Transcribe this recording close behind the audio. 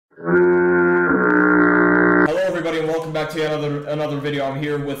Hello everybody and welcome back to another video. I'm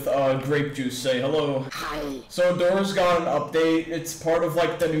here with Grape Juice. Say hello. Hi. So Door's got an update. It's part of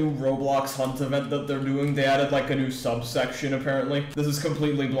like the new Roblox hunt event that they're doing. They added like a new subsection apparently. This is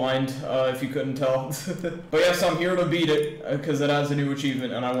completely blind, if you couldn't tell. But yes, I'm here to beat it because it has a new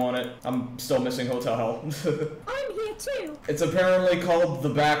achievement and I want it. I'm still missing Hotel Hell. I'm here too. It's apparently called the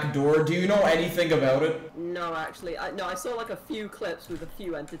Back Door. Do you know anything about it? No, actually, I saw like a few clips with a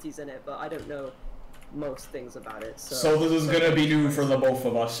few entities in it, but I don't know most things about it. So this is gonna be new for the both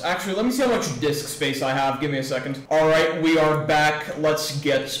of us. Actually, let me see how much disk space I have. Give me a second. Alright, we are back. Let's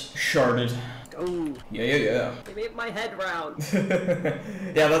get sharded. Oh. Yeah. They made my head round.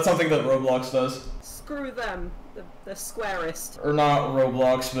 Yeah, that's something that Roblox does. Screw them. The squarest. Or not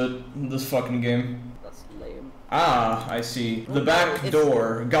Roblox, but this fucking game. That's lame. Ah, I see. The back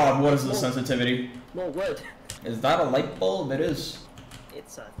door. God, what is the sensitivity? More wood. Is that a light bulb? It is.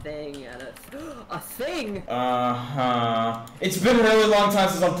 It's a thing and a thing. It's been a really long time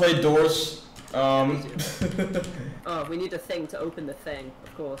since I've played Doors. Oh, we need a thing to open the thing,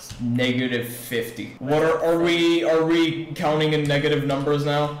 of course. -50. What are we counting in negative numbers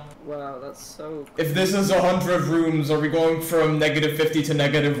now? Wow, that's so... If this is 100 rooms, are we going from -50 to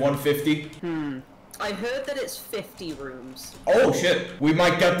 -150? I heard that it's 50 rooms. Oh shit. We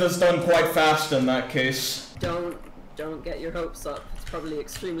might get this done quite fast in that case. Don't get your hopes up. It's probably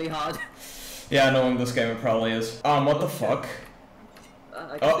extremely hard. Yeah, knowing this game, it probably is. What the fuck?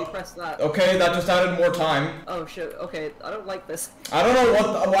 I can press that. Okay, that just added more time. Oh shit. Okay, I don't like this. I don't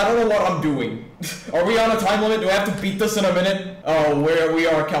know what I'm doing. Are we on a time limit? Do I have to beat this in a minute? Oh, we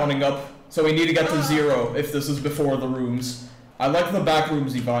are counting up. So we need to get to 0 if this is before the rooms. I like the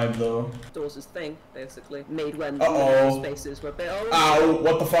backroomsy vibe though. Doors' thing, basically. Made when spaces were built. Ow,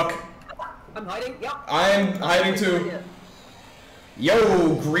 what the fuck? I'm hiding, yep. I'm hiding too.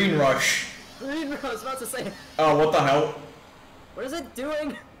 Yo, Green Rush. Green Rush, I was about to say. Oh, what the hell? What is it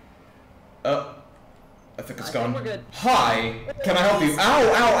doing? I think it's gone. We're good. Hi, can I help you?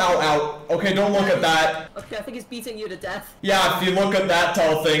 Ow. Okay, don't look at that. Okay, I think he's beating you to death. Yeah, if you look at that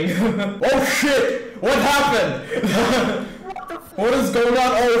tall thing. Oh shit! What happened? What is going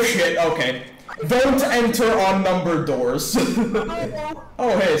on? Oh shit, okay. Don't enter unnumbered doors.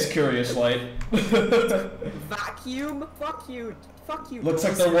 Oh hey, it's Curious Light. Vacuum? Fuck you. Fuck you. Looks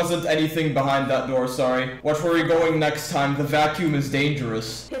like there wasn't anything behind that door, sorry. Watch where we're going next time. The vacuum is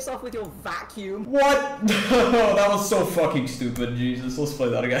dangerous. Piss off with your vacuum. What? That was so fucking stupid. Jesus, let's play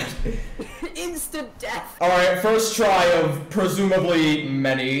that again. Instant death. Alright, first try of presumably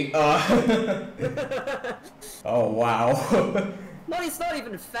many. Oh wow. No, it's not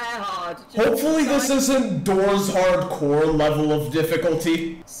even fair hard. Hopefully this isn't Doors hardcore level of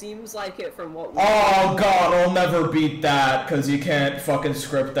difficulty. Seems like it from what we Oh god, I'll never beat that, cause you can't fucking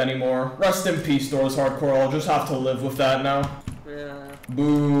script anymore. Rest in peace, Doors hardcore, I'll just have to live with that now. Yeah.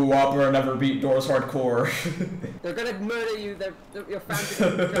 Boo, Whopper never beat Doors hardcore. They're gonna murder you, your fans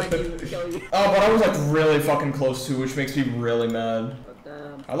are gonna drag you and kill you. Oh, but I was like really fucking close to, which makes me really mad.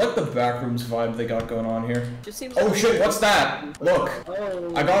 I like the backrooms vibe they got going on here. Just seems oh like shit, what's that? Look,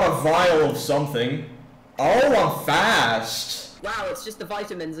 I got a vial of something. Oh, I'm fast. Wow, it's just the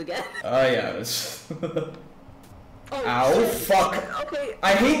vitamins again. Yeah, it's... Oh, ow, shit. fuck. Okay.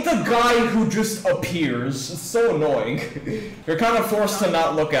 I hate the guy who just appears. It's so annoying. You're kind of forced to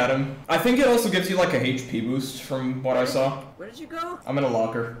not look at him. I think it also gives you like a HP boost from what I saw. Where did you go? I'm in a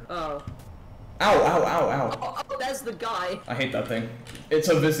locker. Oh. Ow. Oh, there's the guy. I hate that thing. It's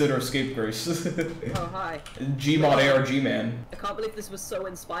a visitor scapegrace. Oh, hi. Gmod ARG man. I can't believe this was so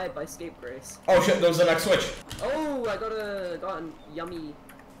inspired by scapegrace. Oh shit, there's the next switch. Oh, I got yummy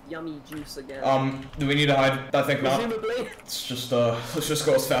juice again. Do we need to hide? I think not. Presumably. Let's just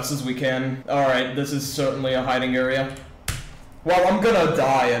go as fast as we can. Alright, this is certainly a hiding area. Well, I'm gonna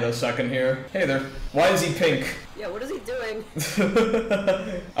die in a second here. Hey there. Why is he pink? Yeah, what is he doing?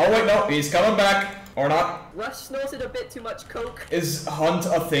 Oh wait, no, he's coming back. Or not. Rush snorted a bit too much coke. Is hunt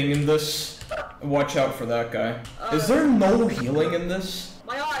a thing in this? Watch out for that guy. Is there no healing in this?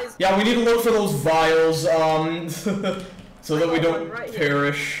 My eyes! Yeah, we need to look for those vials, so that we don't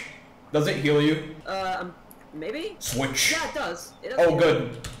perish. Does it heal you? Maybe? Switch. Yeah, it does. Oh,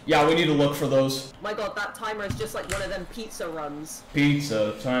 good. Yeah, we need to look for those. My god, that timer is just like one of them pizza runs.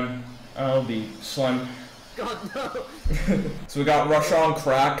 Pizza time. I'll be slim. God, no. So we got Rush on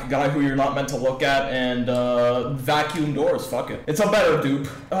Crack, guy who you're not meant to look at, and Vacuum Doors, fuck it. It's a better dupe.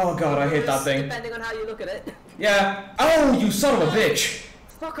 Oh god, I hate that thing. Depending on how you look at it. Yeah. Oh, you son of a bitch!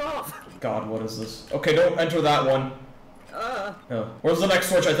 Fuck off! God, what is this? Okay, don't enter that one. Oh. Where's the next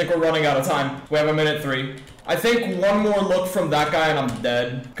switch? I think we're running out of time. We have 1:03. I think one more look from that guy and I'm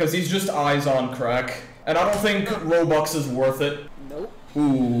dead. Because he's just eyes on crack. And I don't think Robux is worth it. Nope.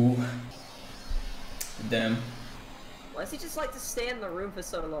 Ooh. Damn. Why does he just like to stay in the room for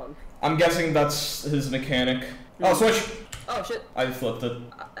so long? I'm guessing that's his mechanic. Oh, switch! Oh, shit. I flipped it.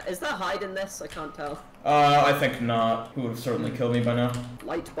 Is there hide in this? I can't tell. I think not. Who would have certainly killed me by now?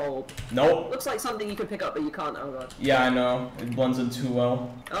 Light bulb. Nope. Looks like something you can pick up, but you can't. Oh, God. Yeah, I know. It blends in too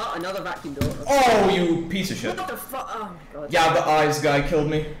well. Oh, another vacuum door. Oh, you piece of shit. What the fuck? Oh, God. Yeah, the eyes guy killed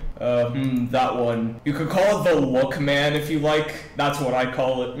me. That one. You could call it the look man if you like. That's what I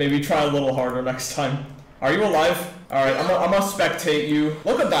call it. Maybe try a little harder next time. Are you alive? Alright, I'm gonna spectate you.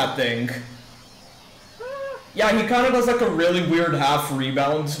 Look at that thing. Yeah, he kind of does like a really weird half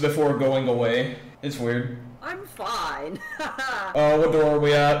rebound before going away. It's weird. I'm fine. What door are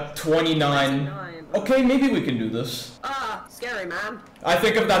we at? 29. Okay, maybe we can do this. Ah, scary, man. I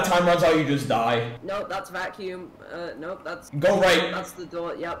think if that time runs out, you just die. Nope, that's vacuum. Nope, that's... Go right. That's the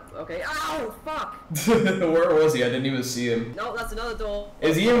door, yep, okay. Ow, fuck! Where was he? I didn't even see him. No, that's another door.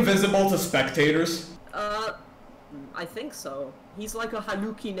 Is he invisible to spectators? I think so. He's like a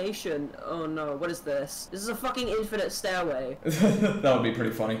hallucination. Oh no, what is this? This is a fucking infinite stairway. That would be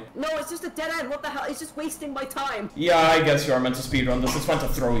pretty funny. No, it's just a dead end. What the hell? It's just wasting my time. Yeah, I guess you are meant to speedrun this. It's meant to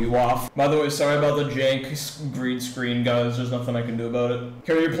throw you off. By the way, sorry about the jank green screen, guys. There's nothing I can do about it.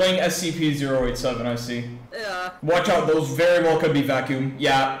 Here, you're playing SCP-087, I see. Yeah. Watch out, those very well could be vacuum.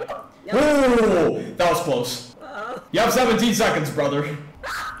 Yeah. Yep. Ooh, that was close. You have 17 seconds, brother.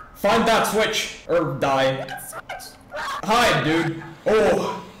 Find that switch, or die. Hide, dude.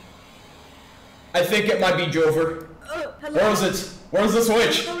 Oh. I think it might be Jover. Where is it? Where's the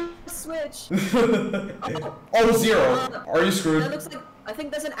switch? Oh, 0. Are you screwed? That looks like, I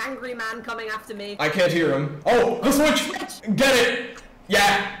think there's an angry man coming after me. I can't hear him. Oh, the switch! Get it!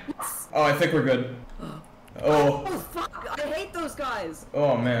 Yeah! Yes. Oh, I think we're good. Oh, fuck! I hate those guys!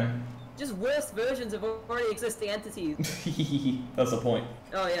 Oh, man. Just worse versions of already existing entities. That's the point.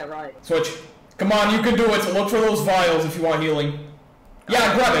 Oh, yeah, right. Switch. Come on, you can do it. Look for those vials if you want healing.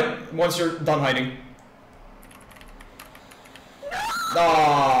 Yeah, grab it once you're done hiding.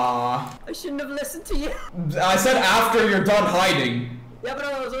 Ah. I shouldn't have listened to you. I said after you're done hiding. Yeah, but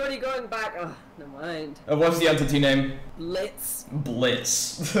I was already going back. Oh, never mind. What's the entity name? Blitz.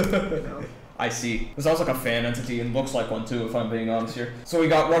 Blitz. I see. This sounds like a fan entity and looks like one too, if I'm being honest here. So we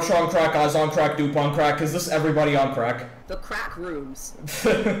got Rush on crack, Eyes on crack, Dupe on crack. Is this everybody on crack? The crack rooms.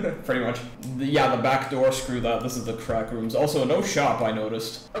 Pretty much. Yeah, the back door, screw that. This is the crack rooms. Also, no shop, I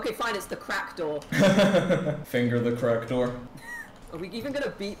noticed. Okay, fine, it's the crack door. Finger the crack door. Are we even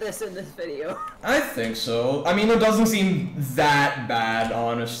gonna beat this in this video? I think so. I mean, it doesn't seem that bad,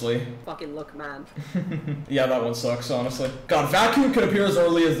 honestly. Fucking look, man. Yeah, that one sucks, honestly. God, vacuum could appear as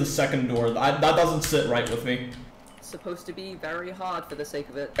early as the second door. That doesn't sit right with me. It's supposed to be very hard for the sake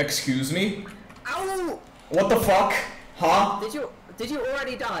of it. Excuse me? Ow! What the fuck? Huh? Did you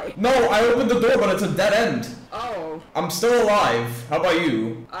already die? No, I opened the door, but it's a dead end. Oh. I'm still alive. How about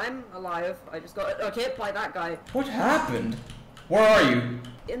you? I'm alive. I just got hit by that guy. What happened? Where are you?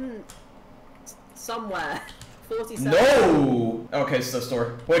 In... somewhere. 47. No! Okay, it's this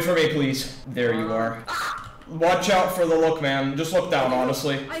door. Wait for me, please. There you are. Watch out for the look, man. Just look down,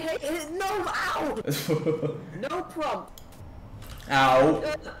 honestly. I hate it. No! Ow! No prompt.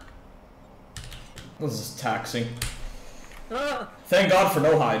 Ow. This is taxing. Thank God for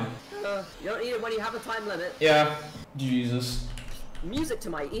no hide. You don't need it when you have a time limit. Yeah. Jesus. Music to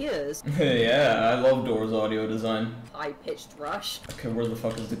my ears. Yeah, I love Doors audio design. High-pitched rush. Okay, where the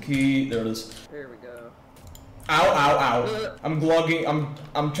fuck is the key? There it is. There we go. Ow, ow, ow. I'm glugging,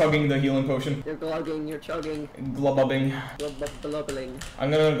 I'm chugging the healing potion. You're glugging, you're chugging. Glubbing. Blubbling.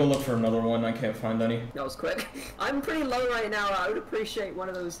 I'm gonna go look for another one. I can't find any. That was quick. I'm pretty low right now. I would appreciate one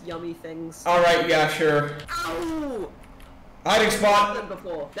of those yummy things. Alright, yeah, sure. Ow! Hiding spot!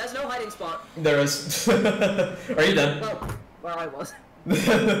 Before. There's no hiding spot. There is. Are you dead? Well, where I was.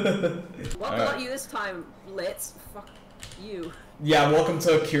 Well, not you this time, Blitz. Fuck you. Yeah, welcome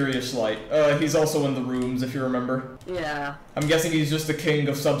to Curious Light. He's also in the rooms, if you remember. Yeah. I'm guessing he's just the king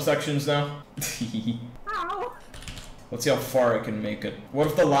of subsections now. Ow! Let's see how far I can make it. What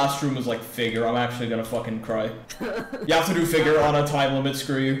if the last room is like figure? I'm actually gonna fucking cry. You have to do figure on a time limit,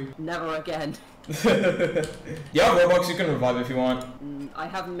 screw you. Never again. Yeah, Robux, you can revive if you want. I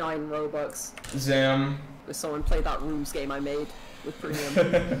have 9 Robux. Zam. If someone played that rooms game I made with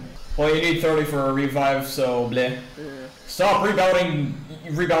premium. Well, you need 30 for a revive, so bleh. Stop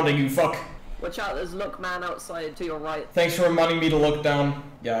rebounding, you fuck. Watch out, there's Look Man outside to your right. Thanks for reminding me to look down.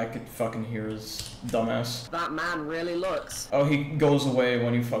 Yeah, I could fucking hear his dumbass. That man really looks. Oh, he goes away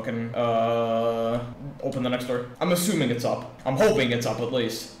when you fucking, open the next door. I'm assuming it's up. I'm hoping it's up at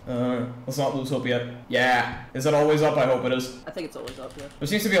least. Let's not lose hope yet. Yeah. Is it always up? I hope it is. I think it's always up, yeah. There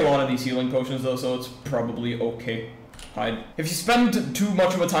seems to be a lot of these healing potions though, so it's probably okay. Hide. If you spend too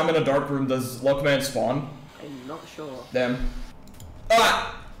much of a time in a dark room, does Luckman spawn? I'm not sure. Damn.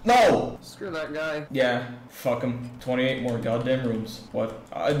 Ah! No! Screw that guy. Yeah, fuck him. 28 more goddamn rooms. What?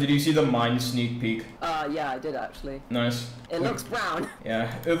 Did you see the mine sneak peek? Yeah, I did actually. Nice. It looks brown.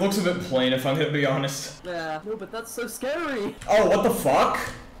 Yeah, it looks a bit plain if I'm gonna be honest. Yeah. No, but that's so scary. Oh, what the fuck?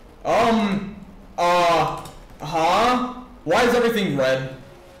 Huh? Why is everything red?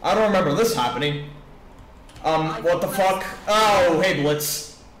 I don't remember this happening. What the fuck? Oh, hey,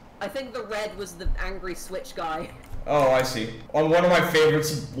 Blitz. I think the red was the angry Switch guy. Oh, I see. One of my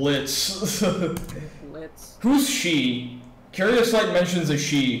favorites is Blitz. Blitz. Who's she? Curious Light mentions a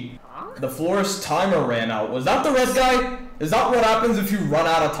she. Huh? The florist timer ran out. Was that the red guy? Is that what happens if you run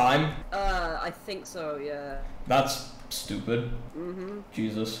out of time? I think so, yeah. That's stupid. Mm-hmm.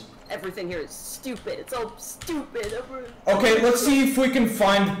 Jesus. Everything here is stupid. It's all stupid. Okay, let's see if we can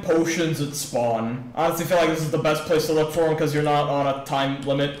find potions at spawn. I honestly feel like this is the best place to look for them because you're not on a time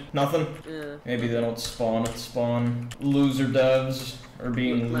limit. Nothing? Yeah. Maybe they don't spawn at spawn. Loser devs are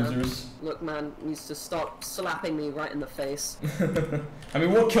being losers. Look, man needs to stop slapping me right in the face. I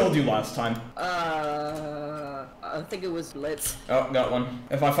mean, what killed you last time? I think it was Blitz. Oh, got one.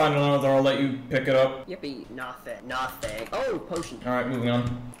 If I find another, I'll let you pick it up. Yippee. Nothing. Oh, potion. Alright, moving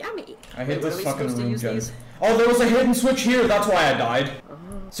on. Yummy. I hate this fucking room, Jen. These? Oh, there was a hidden switch here. That's why I died.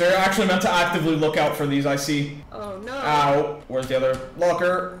 So you're actually meant to actively look out for these, I see. Oh, no. Ow. Where's the other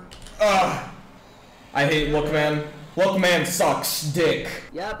locker? Ugh. I hate Lookman. Lookman sucks dick.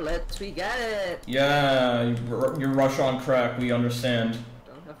 Yeah, Blitz, we get it. Yeah, you rush on crack, we understand.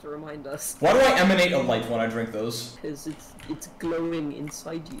 Don't have to remind us. Why do I emanate a light when I drink those? Because it's glowing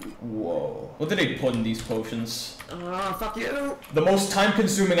inside you. Whoa. What did they put in these potions? Ah, fuck you! The most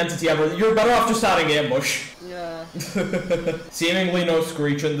time-consuming entity ever. You're better off just adding ambush. Yeah. Seemingly no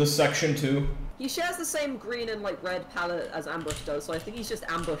Screech in this section, too. He shares the same green and like red palette as Ambush does, so I think he's just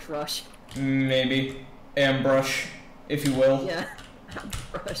Ambush Rush. Maybe. Ambrush, if you will. Yeah.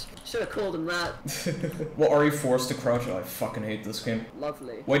 Ambush. Should have called him that. What, are you forced to crouch? Oh, I fucking hate this game.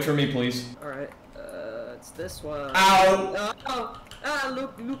 Lovely. Wait for me, please. Alright. It's this one. Ow!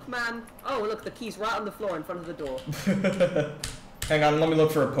 Luke, man. Oh, look, the key's right on the floor in front of the door. Hang on, let me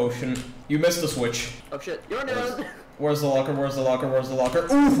look for a potion. You missed the switch. Oh shit, you're on your own. Where's the locker? Where's the locker? Where's the locker?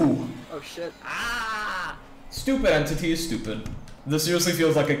 Ooh! Oh shit. Ah! Stupid entity is stupid. This seriously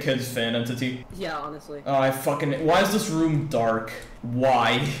feels like a kid's fan entity. Yeah, honestly. Oh, I fucking... Why is this room dark?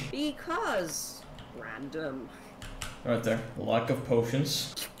 Why? Because... random. Right there. Lack of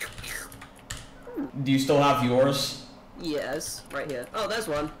potions. Do you still have yours? Yes, right here. Oh, there's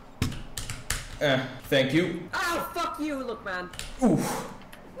one. Thank you. Oh, fuck you, look, man. Oof.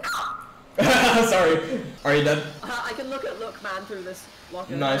 Sorry. Are you dead? I can look at Look Man through this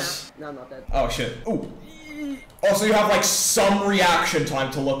locker. Nice. No, I'm not dead. Oh shit. Ooh. Also, you have like some reaction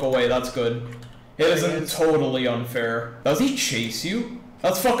time to look away. That's good. It isn't totally unfair. Does he chase you?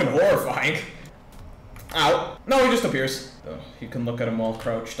 That's fucking horrifying. Ow. No, he just appears. Oh, you can look at him while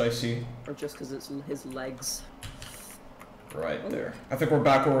crouched, I see. Or just because it's his legs. Right there. I think we're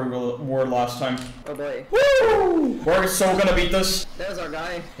back where we were last time. Oh boy. Woo! We're so gonna beat this. There's our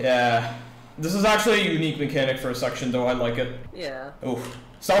guy. Yeah. This is actually a unique mechanic for a section, though. I like it. Yeah. Oof.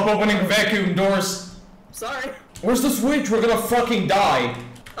 Stop opening vacuum doors. Sorry. Where's the switch? We're gonna fucking die.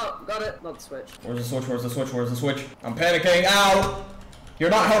 Oh, got it. Not the switch. Where's the switch? Where's the switch? Where's the switch? I'm panicking. Ow! You're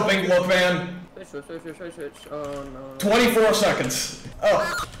not helping, look, man. Switch. Oh no. 24 seconds.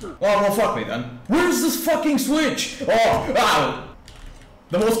 Oh. Oh, well, fuck me then. Where's this fucking switch? Oh, ow!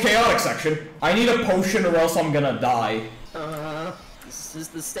 The most chaotic section. I need a potion or else I'm gonna die.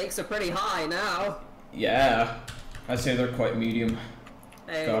 The stakes are pretty high now. Yeah. I'd say they're quite medium.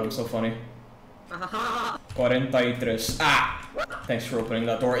 Hey. God, I'm so funny. 43. Ah! Thanks for opening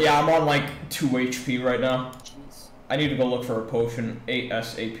that door. Yeah, I'm on like 2 HP right now. Jeez. I need to go look for a potion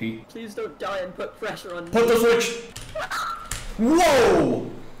ASAP. Please don't die and put pressure on me. Put the switch! Whoa!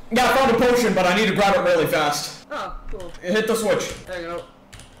 Yeah, I found a potion, but I need to grab it really fast. Oh, cool. Hit the switch. There you go.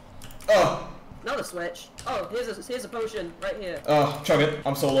 Oh. Another switch. Oh, here's a potion right here. Oh, chug it.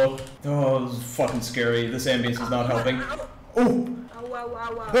 I'm so low. Oh, this is fucking scary. This ambience is not helping. Ooh.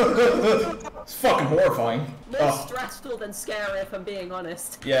 Wow. It's fucking horrifying. More stressful than scary, if I'm being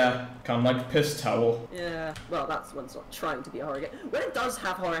honest. Yeah, kind of like piss towel. Yeah, well, that's one's not trying to be a horror game. When it does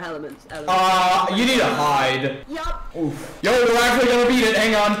have horror elements. You need to hide. Yup. Oof. Yo, we're actually gonna beat it.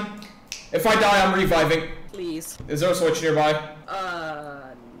 Hang on. If I die, I'm reviving. Please. Is there a switch nearby?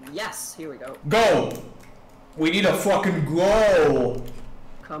 Yes. Here we go. Go. We need to fucking go.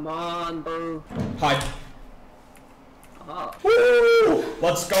 Come on, bro. Hide. Oh. Woo!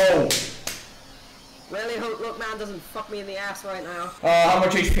 Let's go. Really hope Lookman doesn't fuck me in the ass right now. How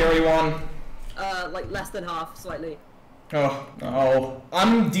much HP are you on? Like less than half, slightly. Oh.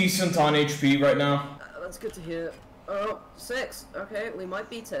 I'm decent on HP right now. That's good to hear. Oh, 6. Okay, we might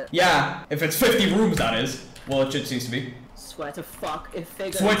beat it. Yeah, if it's 50 rooms, that is. Well, it seems to be. Swear to fuck if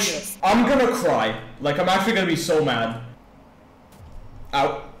figure Switch. exists. I'm gonna cry. Like, I'm actually gonna be so mad.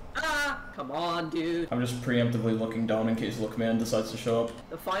 Ow. Ah! Come on, dude. I'm just preemptively looking down in case Lookman decides to show up.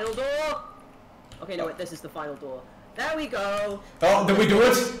 The final door! Okay, no, wait, this is the final door. There we go! Oh, did we do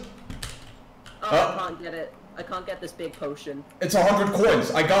it? Oh, I can't get it. I can't get this big potion. It's 100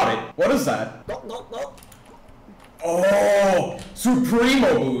 coins. I got it. What is that? No. Oh,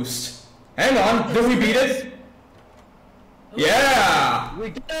 Supremo boost. Hang on, did we beat it? Yeah! We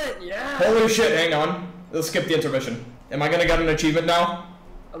did it, yeah! Holy shit, hang on. Let's skip the intermission. Am I gonna get an achievement now?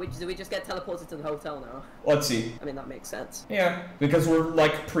 Do we just get teleported to the hotel now? Let's see. I mean, that makes sense. Yeah, because we're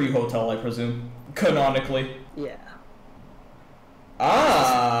like pre-hotel, I presume. Canonically. Yeah.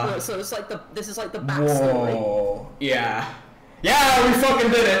 Ah! So it's like this is like the backstory. Whoa. Yeah. Yeah, we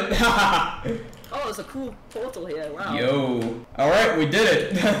fucking did it! Oh, there's a cool portal here, wow. Yo. Alright, we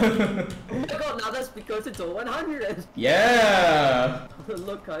did it. Oh my god, now let's go to door 100! Yeah!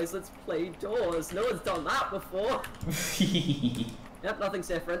 Look guys, let's play doors. No one's done that before. Yep, nothing's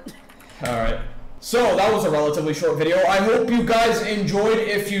different. Alright. So, that was a relatively short video. I hope you guys enjoyed.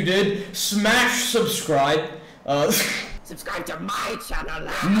 If you did, smash subscribe. Subscribe to my channel!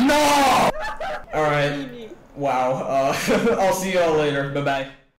 No! Alright. Wow. I'll see y'all later. Bye-bye.